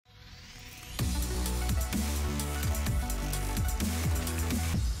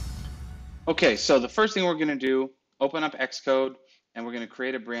Okay, so the first thing we're going to do, open up Xcode, and we're going to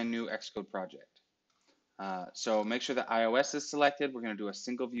create a brand new Xcode project. So make sure that iOS is selected. We're going to do a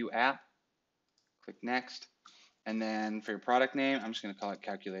single view app. Click Next. And then for your product name, I'm just going to call it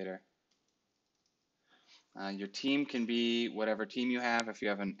Calculator. Your team can be whatever team you have if you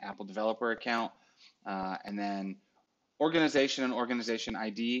have an Apple developer account. And then organization and organization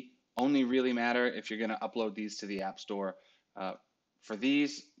ID only really matter if you're going to upload these to the App Store. For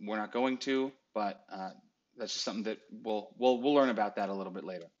these, we're not going to, but that's just something that we'll learn about that a little bit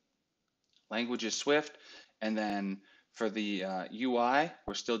later. Language is Swift, and then for the UI,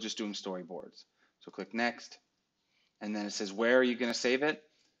 we're still just doing storyboards. So click Next, and then it says where are you going to save it?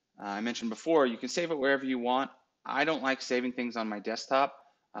 I mentioned before you can save it wherever you want. I don't like saving things on my desktop.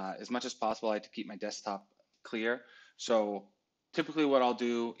 As much as possible, I like to keep my desktop clear. So typically what I'll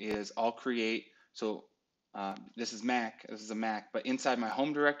do is I'll create, so this is Mac, this is a Mac, but inside my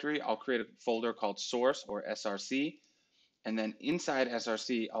home directory, I'll create a folder called source or SRC. And then inside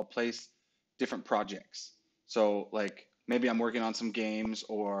SRC, I'll place different projects. So like maybe I'm working on some games,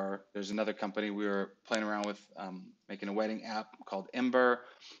 or there's another company we were playing around with making a wedding app called Ember.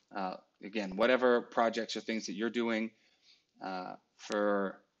 Again, whatever projects or things that you're doing, it's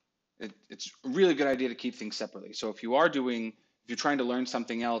a really good idea to keep things separately. So if you're trying to learn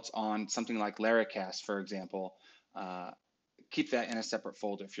something else on something like Laracast, for example, keep that in a separate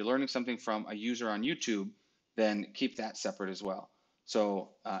folder. If you're learning something from a user on YouTube, then keep that separate as well. So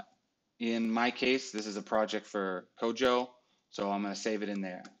in my case, this is a project for Kojo, so I'm going to save it in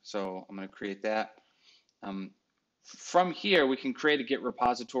there. So I'm going to create that. From here, we can create a Git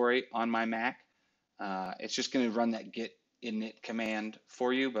repository on my Mac. It's just going to run that git init command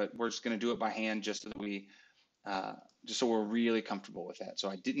for you, but we're just going to do it by hand just so that just so we're really comfortable with that. So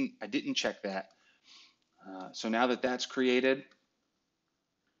I didn't check that. So now that that's created,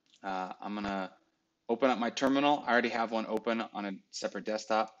 I'm going to open up my terminal. I already have one open on a separate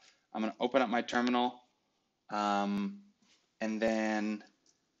desktop. I'm going to open up my terminal, and then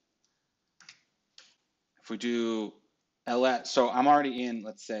if we do ls, so I'm already in,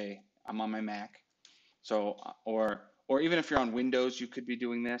 let's say I'm on my Mac. So, or even if you're on Windows, you could be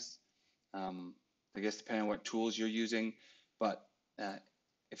doing this. I guess depending on what tools you're using. But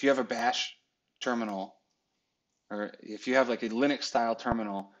if you have a Bash terminal, or if you have like a Linux style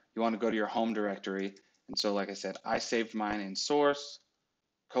terminal, you want to go to your home directory. And so, like I said, I saved mine in source,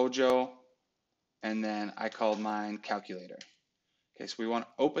 Kojo, and then I called mine Calculator. Okay, so we want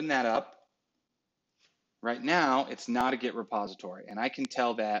to open that up. Right now, it's not a Git repository, and I can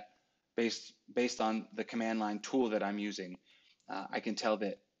tell that based on the command line tool that I'm using. I can tell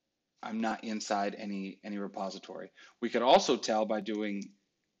that I'm not inside any repository. We could also tell by doing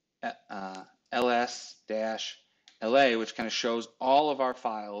ls-la, which kind of shows all of our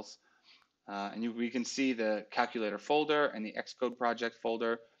files, and we can see the calculator folder and the Xcode project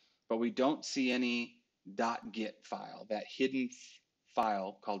folder, but we don't see any .git file, that hidden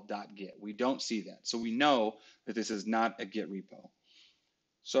file called .git. We don't see that, so we know that this is not a Git repo.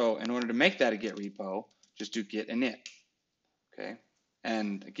 So in order to make that a Git repo, just do git init, okay?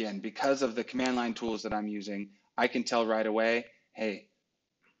 And again, because of the command line tools that I'm using, I can tell right away, hey,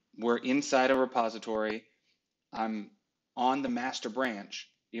 we're inside a repository. I'm on the master branch,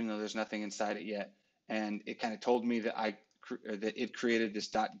 even though there's nothing inside it yet. And it kind of told me that that it created this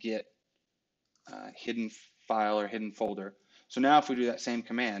 .git hidden file or hidden folder. So now if we do that same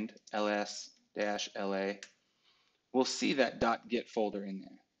command, ls-la, we'll see that .git folder in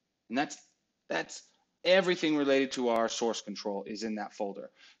there. And that's everything related to our source control is in that folder.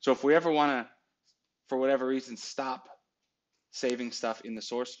 So if we ever want to, for whatever reason, stop saving stuff in the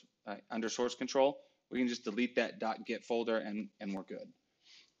source, under source control, we can just delete that .git folder and we're good.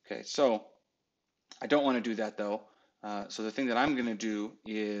 Okay, so I don't want to do that though. So the thing that I'm going to do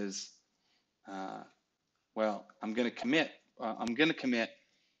is, well, I'm going to commit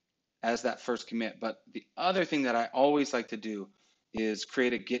as that first commit. But the other thing that I always like to do is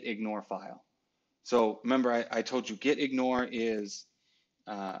create a gitignore file. So remember, I told you gitignore is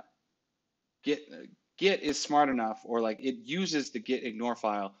Git is smart enough, or like it uses the gitignore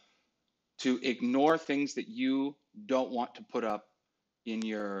file to ignore things that you don't want to put up in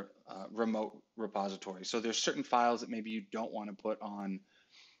your remote repository. So there's certain files that maybe you don't want to put on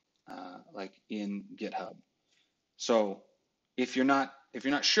like in GitHub. So if you're not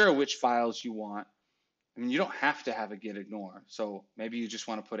sure which files you want, I mean, you don't have to have a gitignore. So maybe you just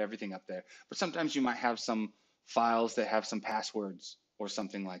want to put everything up there. But sometimes you might have some files that have some passwords or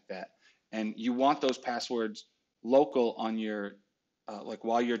something like that. And you want those passwords local on your, like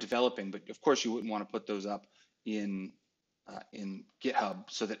while you're developing. But of course, you wouldn't want to put those up in in GitHub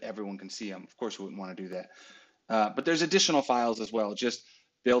so that everyone can see them. Of course, we wouldn't want to do that. But there's additional files as well, just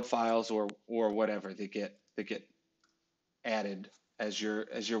build files or whatever that get added as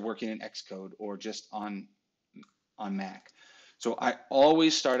you're working in Xcode or just on Mac. So I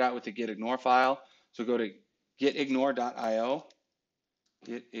always start out with the gitignore file. So go to gitignore.io,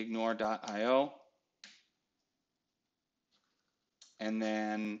 gitignore.io, and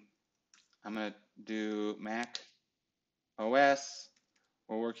then I'm going to do Mac OS.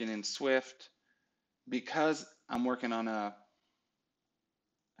 We're working in Swift. Because I'm working on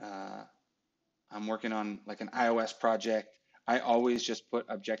like an iOS project, I always just put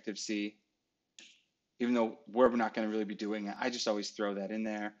Objective-C, even though we're not going to really be doing it. I just always throw that in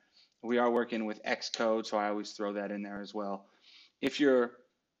there. We are working with Xcode, so I always throw that in there as well. If you're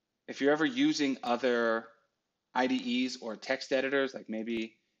ever using other IDEs or text editors, like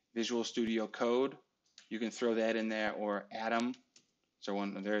maybe Visual Studio Code, you can throw that in there, or Atom. So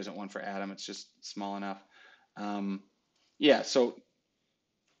there isn't one for Atom, it's just small enough. Yeah, so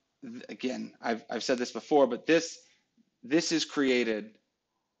again, I've said this before, but this is created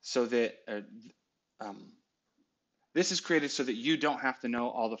so that you don't have to know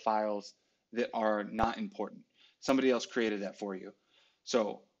all the files that are not important. Somebody else created that for you.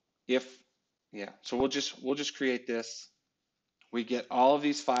 So so we'll just create this. We get all of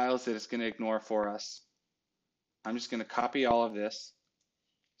these files that it's going to ignore for us. I'm just going to copy all of this.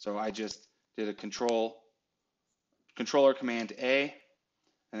 So I just did a control or command A,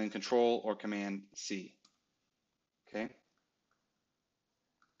 and then control or command C. Okay.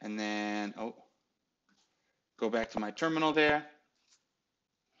 And then, go back to my terminal there.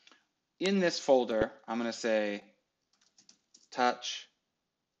 In this folder, I'm going to say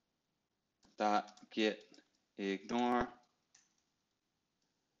touch.gitignore.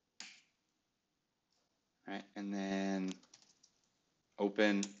 Right, and then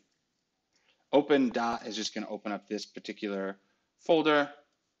open dot is just going to open up this particular folder.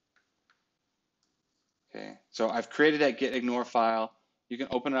 Okay, so I've created that gitignore file. You can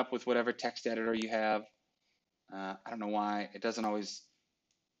open it up with whatever text editor you have. I don't know why it doesn't always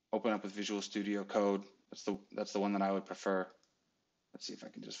open up with Visual Studio Code. That's the one that I would prefer. Let's see if I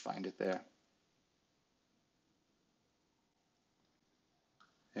can just find it there.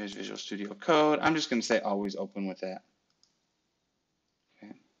 There's Visual Studio Code. I'm just going to say always open with that.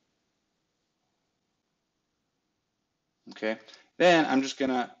 Okay. Okay. Then I'm just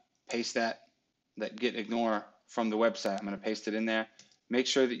going to paste that gitignore from the website. I'm going to paste it in there. Make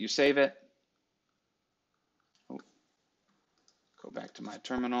sure that you save it. Go back to my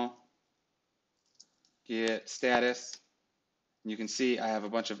terminal. Git status. You can see I have a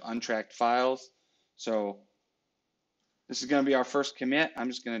bunch of untracked files. So this is going to be our first commit. I'm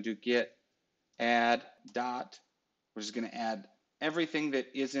just going to do git add dot. We're just going to add everything that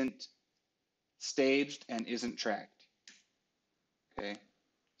isn't staged and isn't tracked. Okay.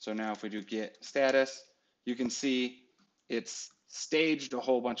 So now if we do git status, you can see it's staged a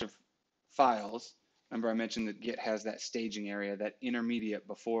whole bunch of files. Remember I mentioned that Git has that staging area, that intermediate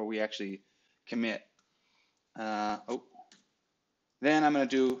before we actually commit. Then I'm going to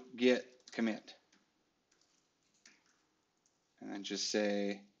do git commit. And then just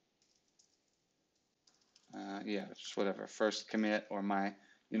say, just whatever, first commit or my,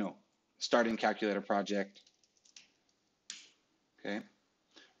 starting calculator project. Okay.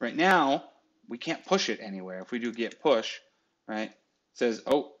 Right now, we can't push it anywhere. If we do git push, right, it says,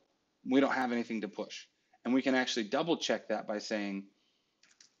 oh, we don't have anything to push. And we can actually double check that by saying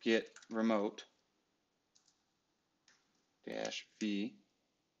git remote -v.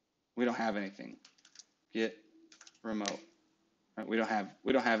 We don't have anything. Git remote. Right? We don't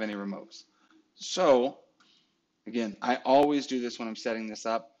have any remotes. So again, I always do this when I'm setting this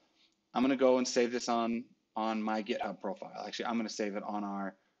up. I'm going to go and save this on my GitHub profile. Actually, I'm going to save it on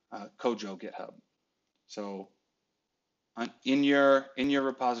our Kojo GitHub. So in your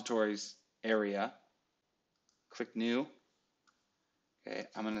repositories area, click new. Okay,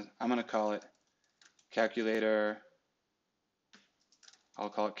 I'm gonna call it calculator. I'll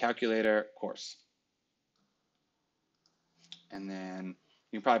call it calculator course. And then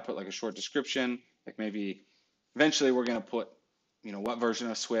you can probably put like a short description, like maybe eventually we're gonna put, what version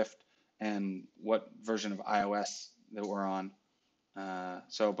of Swift and what version of iOS that we're on.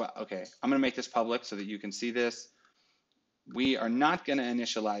 But okay, I'm gonna make this public so that you can see this. We are not gonna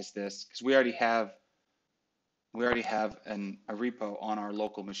initialize this because we already have a repo on our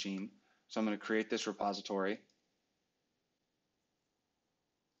local machine. So I'm going to create this repository.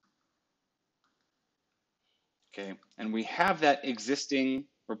 Okay, and we have that existing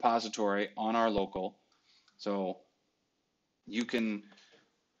repository on our local. So you can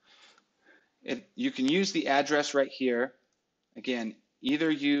use the address right here. Again, either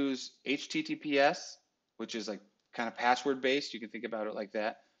use HTTPS, which is like kind of password based. You can think about it like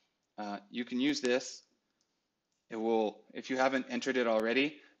that. You can use this. It will, if you haven't entered it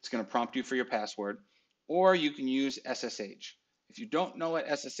already, it's going to prompt you for your password. Or you can use SSH. If you don't know what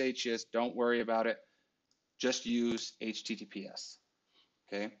SSH is, don't worry about it. Just use HTTPS.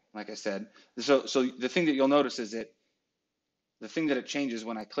 Okay, like I said. So the thing that you'll notice is the thing that it changes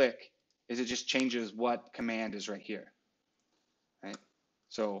when I click is it just changes what command is right here. Right?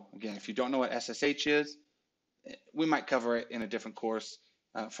 So again, if you don't know what SSH is, we might cover it in a different course.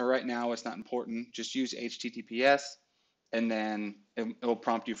 For right now, it's not important. Just use HTTPS, and then it will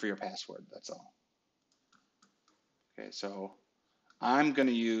prompt you for your password. That's all. Okay, so I'm going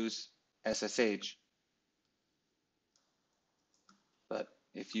to use SSH, but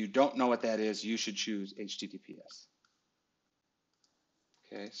if you don't know what that is, you should choose HTTPS.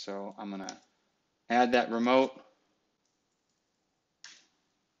 Okay, so I'm going to add that remote.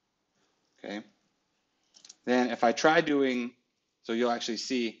 Okay. Then if I try doing, so you'll actually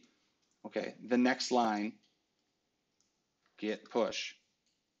see, okay, the next line, git push.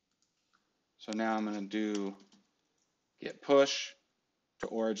 So now I'm going to do git push to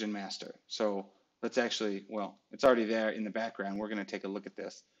origin master. So let's actually, well, it's already there in the background. We're going to take a look at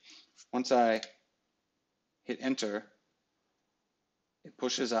this. Once I hit enter, it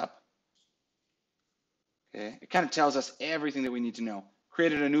pushes up. Okay, it kind of tells us everything that we need to know.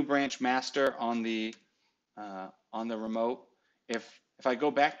 Created a new branch master on the remote. If I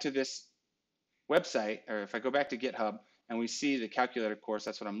go back to this website, or if I go back to GitHub and we see the calculator course,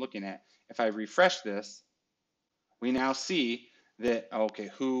 that's what I'm looking at. If I refresh this, we now see that,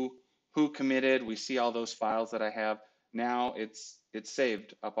 okay, who committed, we see all those files that I have. Now it's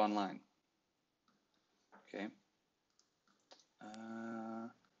saved up online. Okay.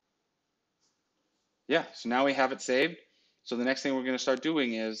 Yeah, so now we have it saved. So the next thing we're going to start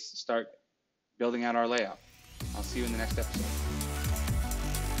doing is start building out our layout. I'll see you in the next episode.